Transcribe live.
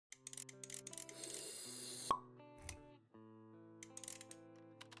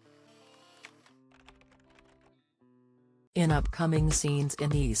In upcoming scenes in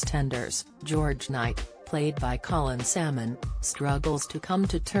EastEnders, George Knight, played by Colin Salmon, struggles to come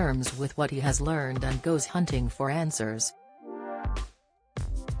to terms with what he has learned and goes hunting for answers.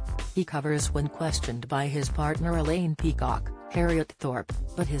 He covers when questioned by his partner Elaine Peacock, Harriet Thorpe,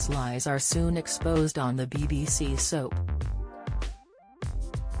 but his lies are soon exposed on the BBC soap.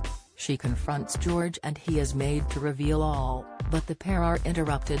 She confronts George and he is made to reveal all, but the pair are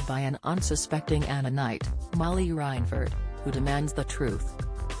interrupted by an unsuspecting Anna Knight, Molly Reinford, who demands the truth.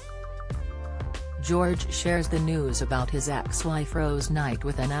 George shares the news about his ex-wife Rose Knight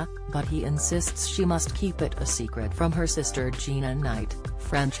with Anna, but he insists she must keep it a secret from her sister Gina Knight,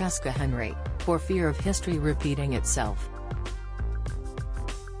 Francesca Henry, for fear of history repeating itself.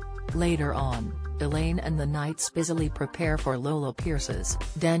 Later on, Elaine and the Knights busily prepare for Lola Pierce's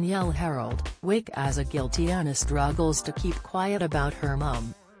Danielle Harold wake as a guilty Anna struggles to keep quiet about her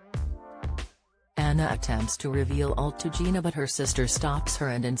mum. Anna attempts to reveal all to Gina, but her sister stops her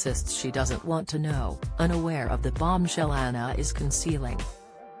and insists she doesn't want to know, unaware of the bombshell Anna is concealing.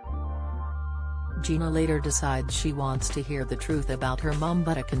 Gina later decides she wants to hear the truth about her mum,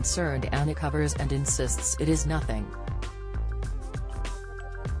 but a concerned Anna covers and insists it is nothing.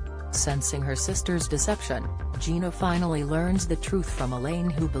 Sensing her sister's deception, Gina finally learns the truth from Elaine,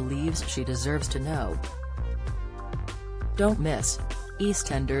 who believes she deserves to know. Don't miss: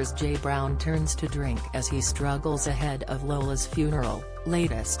 EastEnders Jay Brown turns to drink as he struggles ahead of Lola's funeral.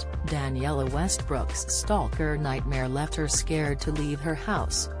 Latest, Daniela Westbrook's stalker nightmare left her scared to leave her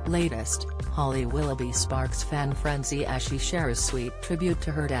house. Latest, Holly Willoughby sparks fan frenzy as she shares sweet tribute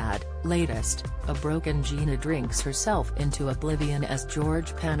to her dad. Latest, a broken Gina drinks herself into oblivion as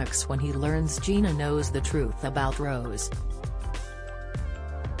George panics when he learns Gina knows the truth about Rose.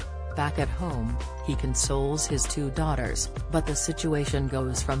 Back at home, he consoles his two daughters, but the situation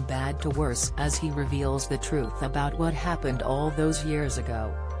goes from bad to worse as he reveals the truth about what happened all those years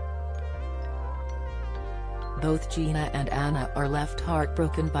ago. Both Gina and Anna are left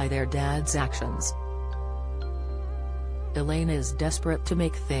heartbroken by their dad's actions. Elaine is desperate to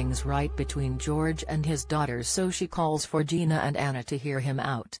make things right between George and his daughters, so she calls for Gina and Anna to hear him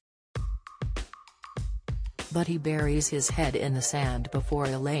out. But he buries his head in the sand before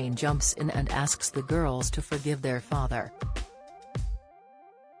Elaine jumps in and asks the girls to forgive their father.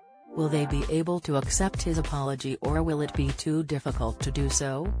 Will they be able to accept his apology, or will it be too difficult to do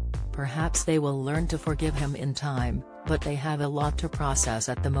so? Perhaps they will learn to forgive him in time, but they have a lot to process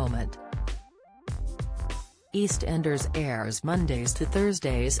at the moment. EastEnders airs Mondays to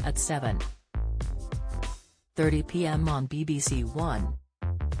Thursdays at 7:30 p.m. on BBC One.